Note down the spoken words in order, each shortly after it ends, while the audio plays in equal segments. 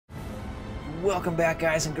Welcome back,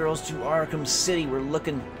 guys and girls, to Arkham City. We're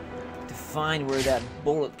looking to find where that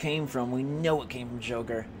bullet came from. We know it came from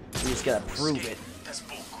Joker. We just gotta prove it. That's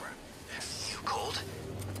bullcrap. You cold?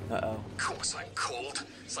 Uh-oh. Of course I'm cold.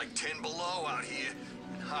 It's like 10 below out here.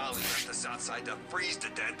 And Harley left us outside to freeze to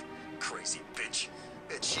death. Crazy bitch.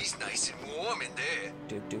 Bet she's nice and warm in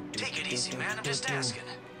there. Take it easy, man. I'm just asking.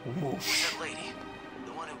 Who's that lady?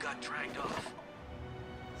 The one who got dragged off?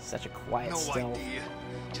 Such a quiet No stealth. idea.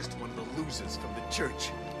 Just one of the losers from the church.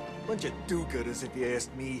 Bunch of do-gooders, if you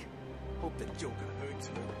ask me. Hope the Joker hurts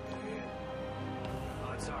her.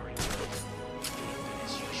 Oh, sorry.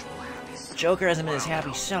 His usual happy. Joker hasn't been his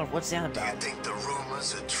happy self. What's that Do you about? think the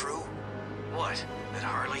rumors are true? What? That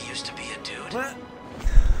Harley used to be a dude? What?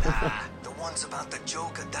 The ones about the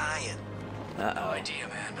Joker dying. No Uh-oh. idea,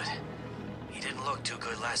 man, but he didn't look too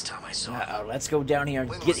good last time I saw him. Uh-oh. Let's go down here and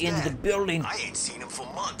When get was into that? the building. I ain't seen him for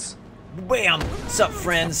months. Bam! What's up,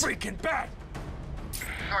 friends? Freaking bat!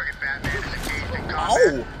 Target Batman is engaged in combat.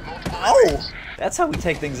 Oh! Multiple Oh! enemies. That's how we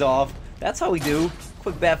take things off. That's how we do.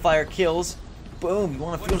 Quick Batfire kills. Boom. You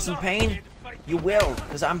want to feel some pain? You will,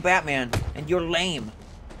 because I'm Batman, and you're lame.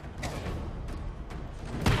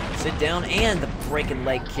 Sit down and the breaking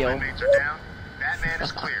leg kill. Inmates are down. Batman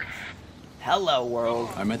is cleared. Hello, world.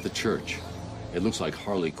 I'm at the church. It looks like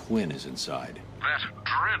Harley Quinn is inside. That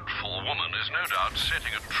dreadful woman is no doubt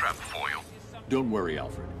setting a trap for you. Don't worry,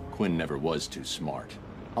 Alfred. Quinn never was too smart.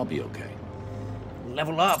 I'll be okay.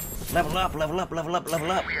 Level up. Level up. Level up. Level up.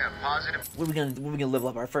 Level up. We have positive. What are we gonna level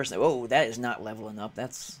up our first? Oh, that is not leveling up.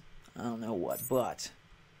 That's I don't know what, but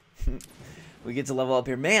we get to level up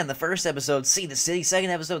here. Man, the first episode, see the city. Second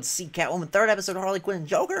episode, see Catwoman. Third episode, Harley Quinn and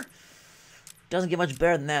Joker. Doesn't get much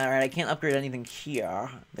better than that. All right, I can't upgrade anything here.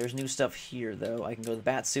 There's new stuff here though. I can go to the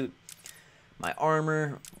bat suit. My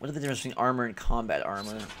armor. What is the difference between armor and combat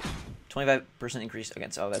armor? 25% increase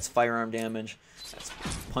against. Oh, that's firearm damage. That's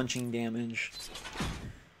punching damage.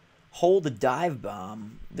 Hold the dive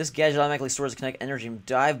bomb. This gadget automatically stores the kinetic energy from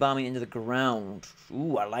dive bombing into the ground.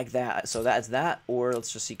 Ooh, I like that. So that's that, or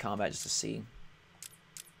let's just see combat just to see.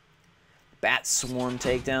 Bat swarm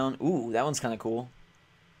takedown. Ooh, that one's kind of cool.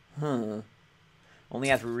 Huh. Only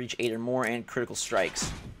after we reach 8 or more, and critical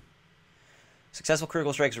strikes. Successful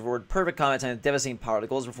critical strikes reward perfect combat time with devastating power. The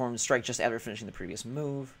goal is to perform a strike just after finishing the previous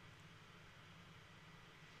move.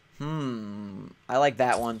 I like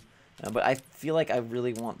that one. But I feel like I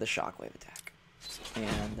really want the shockwave attack.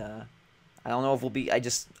 And I don't know if we'll be...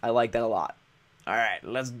 I like that a lot. Alright,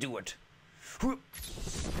 let's do it.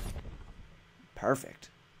 Perfect.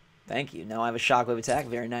 Thank you. Now I have a shockwave attack.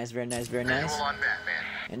 Very nice, very nice, very nice. Visual on Batman.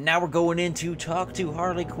 And now we're going in to talk to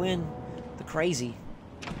Harley Quinn, the crazy.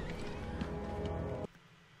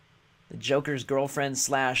 The Joker's girlfriend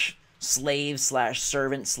slash slave slash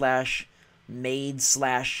servant slash maid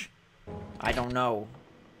slash... I don't know.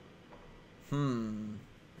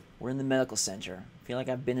 We're in the medical center. I feel like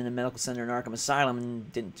I've been in a medical center in Arkham Asylum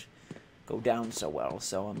and didn't go down so well,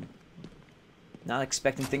 so I'm not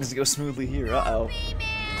expecting things to go smoothly here. Uh-oh.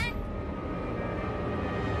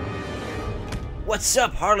 What's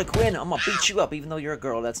up, Harley Quinn? I'm gonna beat you up even though you're a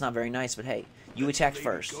girl. That's not very nice, but hey, you attacked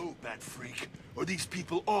first. Go, bat freak, or these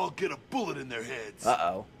people all get a bullet in their heads.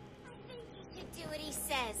 Uh-oh. You do what he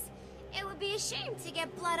says. It would be a shame to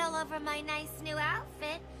get blood all over my nice new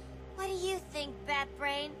outfit. What do you think,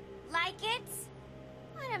 Batbrain? Like it?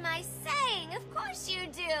 What am I saying? Of course you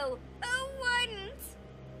do. Who wouldn't?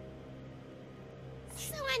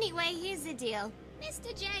 So anyway, here's the deal.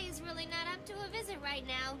 Mr. J is really not up to a visit right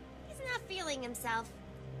now. He's not feeling himself.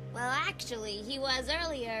 Well, actually, he was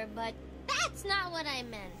earlier, but that's not what I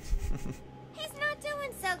meant. He's not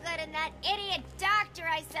doing so good, and that idiot doctor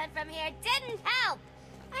I sent from here didn't help.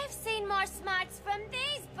 I've seen more smarts from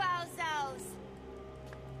these bozos.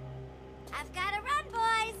 I've got to run,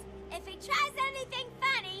 boys. If he tries anything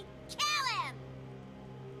funny, kill him.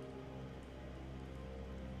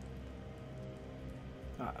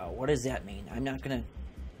 Uh-oh, what does that mean? I'm not gonna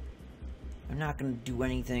do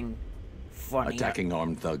anything funny. Attacking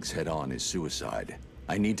armed thugs head-on is suicide.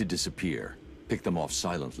 I need to disappear. Pick them off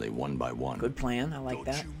silently, one by one. Good plan, I like Don't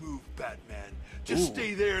that. you move, Batman. Just Ooh.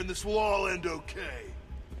 stay there and this will all end okay.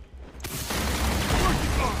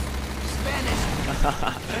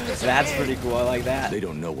 That's pretty cool, I like that. They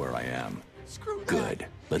don't know where I am. Good.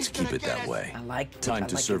 Let's keep it that way. I like Time I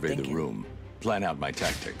to like survey your the thinking. room. Plan out my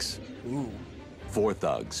tactics. Ooh. 4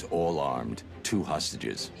 thugs, all armed. 2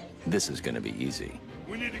 hostages. This is gonna be easy.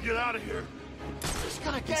 We need to get out of here.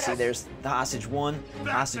 Let's see, there's the hostage 1,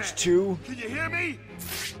 Batman, hostage 2. Can you hear me?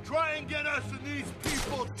 Try and get us and these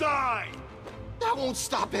people die. That won't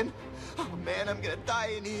stop him. Oh man, I'm gonna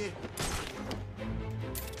die in here.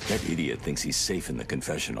 That idiot thinks he's safe in the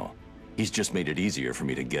confessional. He's just made it easier for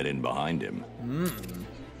me to get in behind him.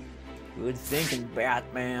 Good thinking,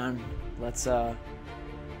 Batman. Let's, See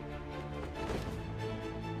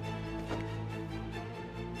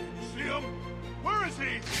him? Where is he?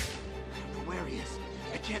 I don't know where he is.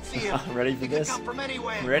 I can't see him. ready for He could this? come from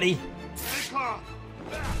anywhere. Ready? Stay calm.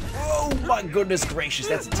 Oh my goodness gracious,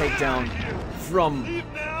 that's a takedown from Leave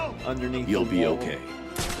now. underneath You'll the be wall. okay.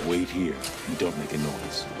 Wait here and don't make a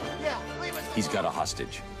noise. Yeah, leave us. He's got a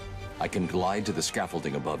hostage. I can glide to the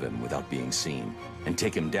scaffolding above him without being seen and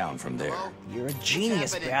take him down from there. Hello? You're a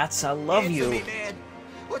genius, happening? Bats. I love Answer you. me, man.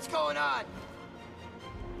 What's going on?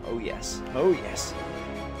 Oh yes. Oh yes.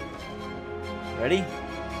 Ready?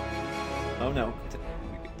 Oh no.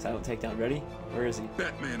 Silent takedown. Ready? Where is he?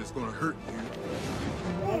 Batman is gonna hurt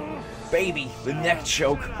you. Baby, the neck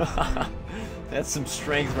choke. That's some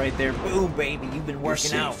strength right there. Boom, baby. You've been You're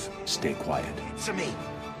working out. safe. Stay quiet. Answer me.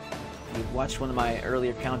 If you've watched one of my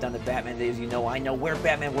earlier countdown to Batman days, you know I know where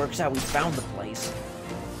Batman works out. We found the place.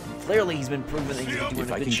 Clearly, he's been proving that he's been doing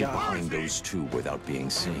If a I good can get job. behind those two without being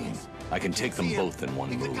seen, I can take them both in one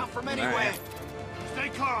He could move. come from All anywhere. right. Stay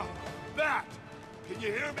calm. Bat, can you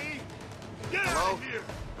hear me? Get Hello? out of here.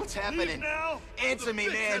 What's Leave happening? now. Answer The me,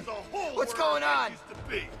 bitch man. has a hole What's where her going head on? used to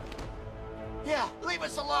be. Yeah, leave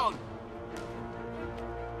us alone.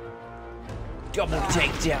 Double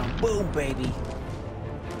takedown. Boom, baby.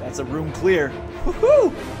 That's a room clear.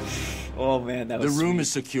 Woohoo! Oh man, that The was room sweet.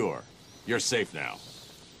 is secure. You're safe now.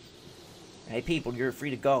 Hey people, you're free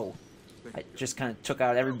to go. I just kind of took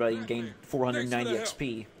out everybody and gained 490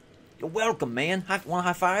 XP. You're welcome, man. Want a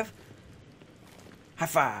high five? High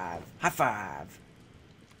five. High five.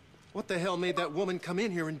 What the hell made that woman come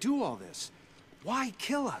in here and do all this? Why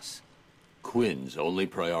kill us? Quinn's only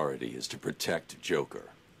priority is to protect Joker.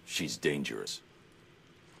 She's dangerous.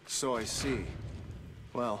 So I see.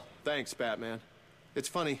 Well, thanks, Batman. It's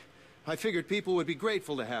funny. I figured people would be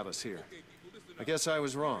grateful to have us here. I guess I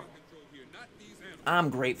was wrong. I'm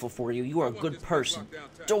grateful for you. You are a good person.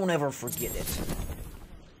 Don't ever forget it.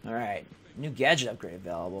 Alright. New gadget upgrade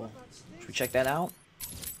available. Should we check that out?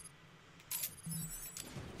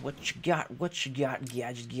 What you got? What you got?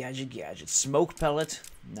 Gadget. Smoke pellet.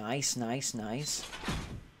 Nice, nice, nice.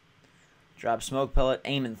 Drop smoke pellet.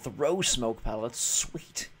 Aim and throw smoke pellets.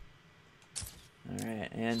 Sweet.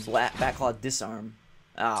 Alright. And backlot disarm.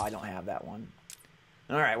 Oh, I don't have that one.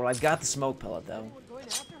 Alright, well, I've got the smoke pellet, though.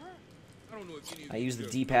 I use the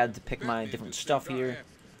D-pad to pick my different stuff here.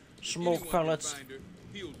 Smoke pellets.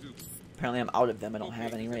 Apparently I'm out of them. I don't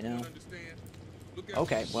have any right now.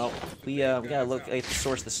 Okay, well, we gotta look at the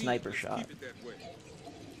source of the sniper shot.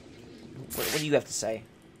 What do you have to say?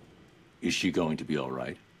 Is she going to be all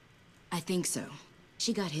right? I think so.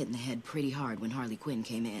 She got hit in the head pretty hard when Harley Quinn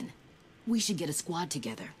came in. We should get a squad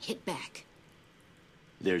together. Hit back.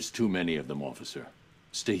 There's too many of them, officer.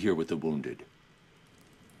 Stay here with the wounded.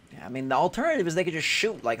 Yeah, I mean, the alternative is they could just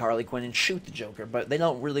shoot like Harley Quinn and shoot the Joker, but they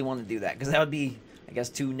don't really want to do that, because that would be, I guess,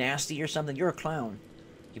 too nasty or something. You're a clown.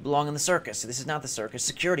 You belong in the circus. This is not the circus.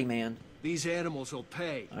 Security, man. These animals will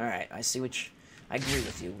pay. Alright, I see I agree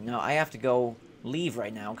with you. Now, I have to go leave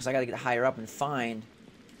right now, because I gotta get higher up and find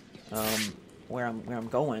where I'm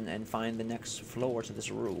going and find the next floor to this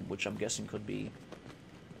room, which I'm guessing could be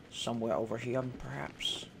somewhere over here,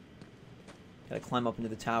 perhaps. Gotta climb up into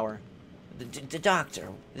the tower. The doctor.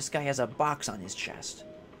 This guy has a box on his chest.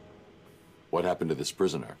 What happened to this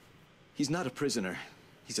prisoner? He's not a prisoner.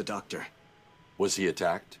 He's a doctor. Was he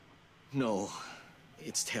attacked? No.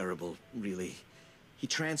 It's terrible, really. He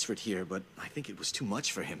transferred here, but I think it was too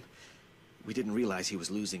much for him. We didn't realize he was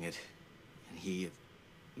losing it. And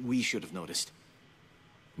we should have noticed.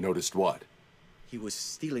 Noticed what? He was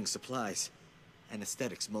stealing supplies.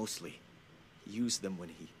 Anesthetics, mostly. He used them when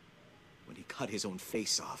he cut his own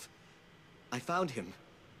face off. I found him.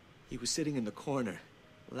 He was sitting in the corner,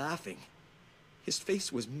 laughing. His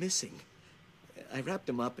face was missing. I wrapped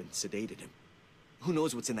him up and sedated him. Who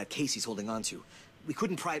knows what's in that case he's holding on to? We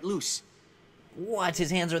couldn't pry it loose. What?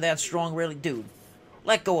 His hands are that strong, really? Dude,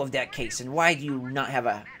 let go of that case. And why do you not have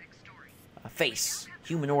a face?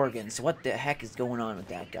 Human organs. What the heck is going on with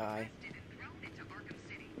that guy?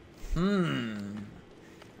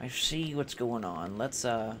 I see what's going on. Let's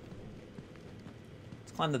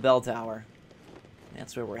climb the bell tower.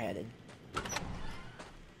 That's where we're headed.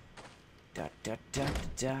 Da da da da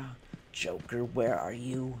da. Joker, where are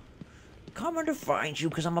you? Coming to find you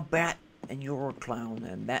because I'm a bat and you're a clown,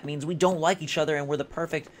 and that means we don't like each other, and we're the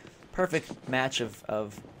perfect match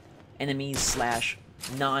of enemies slash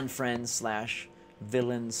non-friends slash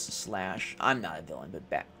villains slash. I'm not a villain, but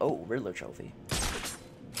bat. Oh, Riddler trophy.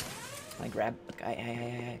 Can I grab...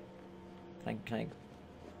 Hey. Can I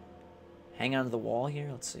hang onto the wall here?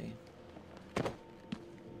 Let's see.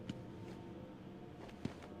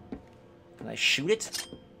 Can I shoot it?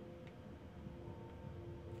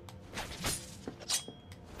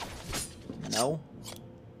 No.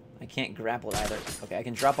 I can't grapple it either. Okay, I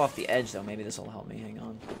can drop off the edge, though. Maybe this will help me. Hang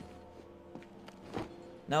on.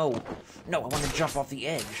 No. No, I want to jump off the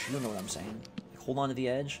edge. You know what I'm saying. Like, hold on to the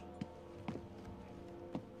edge.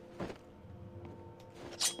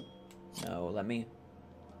 No, let me...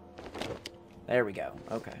 There we go.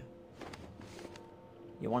 Okay.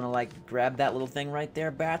 You want to, like, grab that little thing right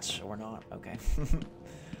there, Bats? Or not? Okay.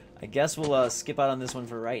 I guess we'll skip out on this one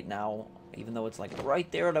for right now. Even though it's, like, right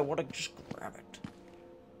there and I want to just grab it.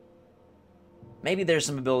 Maybe there's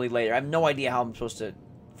some ability later. I have no idea how I'm supposed to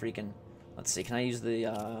freaking... Let's see. Can I use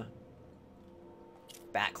the,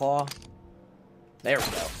 Bat Claw? There we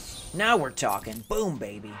go. Now we're talking. Boom,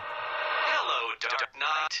 baby. Hello, Dark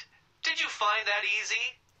Knight. Did you find that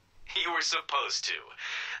easy? You were supposed to.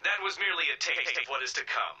 That was merely a taste of what is to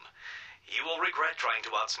come. You will regret trying to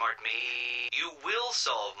outsmart me. You will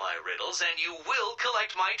solve my riddles, and you will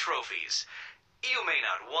collect my trophies. You may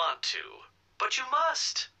not want to, but you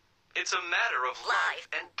must. It's a matter of life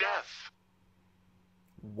and death.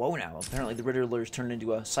 Whoa now. Apparently the Riddler's turned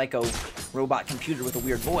into a psycho robot computer with a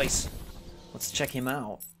weird voice. Let's check him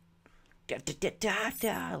out.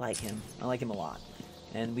 I like him. I like him a lot.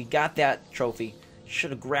 And we got that trophy.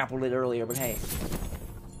 Should have grappled it earlier, but hey.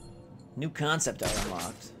 New concept I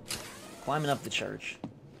unlocked. Climbing up the church.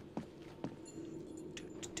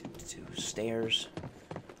 Stairs.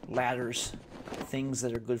 Ladders. Things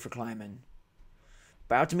that are good for climbing.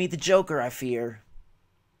 About to meet the Joker, I fear.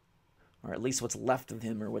 Or at least what's left of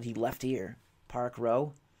him, or what he left here. Park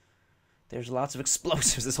Row. There's lots of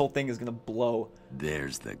explosives. This whole thing is gonna blow.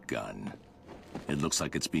 There's the gun. It looks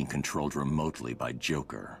like it's being controlled remotely by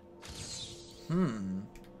Joker.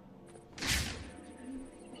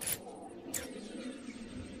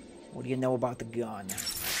 What do you know about the gun?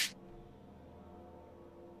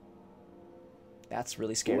 That's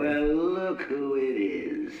really scary. Well, look who it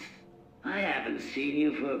is. I haven't seen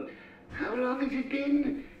you for... How long has it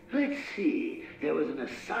been? Let's see. There was an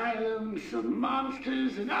asylum, some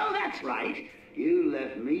monsters, and... Oh, that's right. You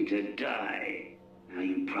left me to die. Now,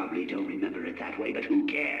 you probably don't remember it that way, but who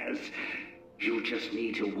cares? You just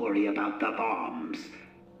need to worry about the bombs.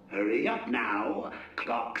 Hurry up now.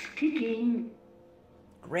 Clock's ticking.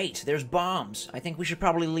 Great, there's bombs. I think we should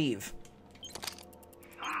probably leave.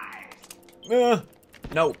 5.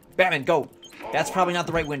 No, Batman, go. 4, That's probably not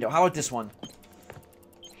the right window. How about this one?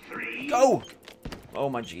 3. Go! Oh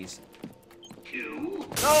my jeez. 2.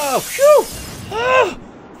 Oh, phew! Ah!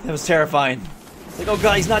 That was terrifying. It's like, oh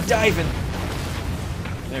god, he's not diving.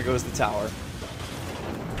 There goes the tower.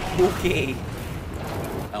 Okay.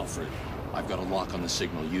 Alfred, I've got a lock on the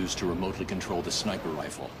signal used to remotely control the sniper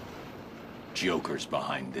rifle. Joker's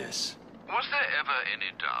behind this. Was there ever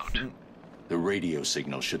any doubt? The radio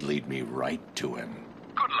signal should lead me right to him.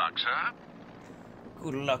 Good luck, sir.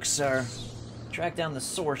 Good luck, sir. Track down the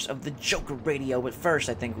source of the Joker radio, but first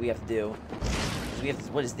I think we have to do... We have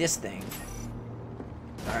to, what is this thing?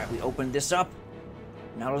 Alright, we opened this up.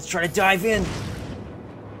 Now let's try to dive in.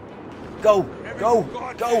 Go! Go!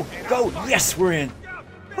 Go! Go! Yes, we're in!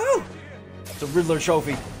 Woo! It's a Riddler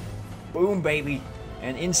trophy. Boom, baby.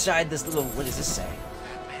 And inside this little... What does this say?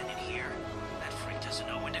 Man in here. That freak doesn't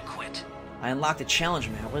know when to quit. I unlocked a challenge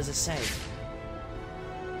map. What does it say?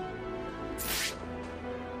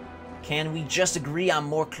 Can we just agree I'm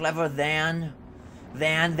more clever than...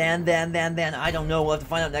 I don't know. We'll have to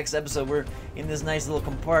find out next episode. We're in this nice little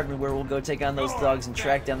compartment where we'll go take on those thugs and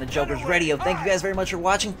track down the Joker's radio. Thank you guys very much for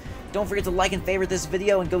watching. Don't forget to like and favorite this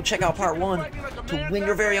video and go check out part 1 to win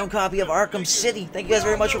your very own copy of Arkham City. Thank you guys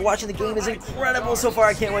very much for watching. The game is incredible so far.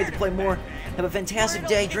 I can't wait to play more. Have a fantastic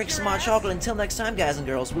day. Drink some hot chocolate. Until next time, guys and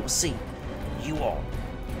girls, we will see you all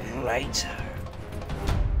later.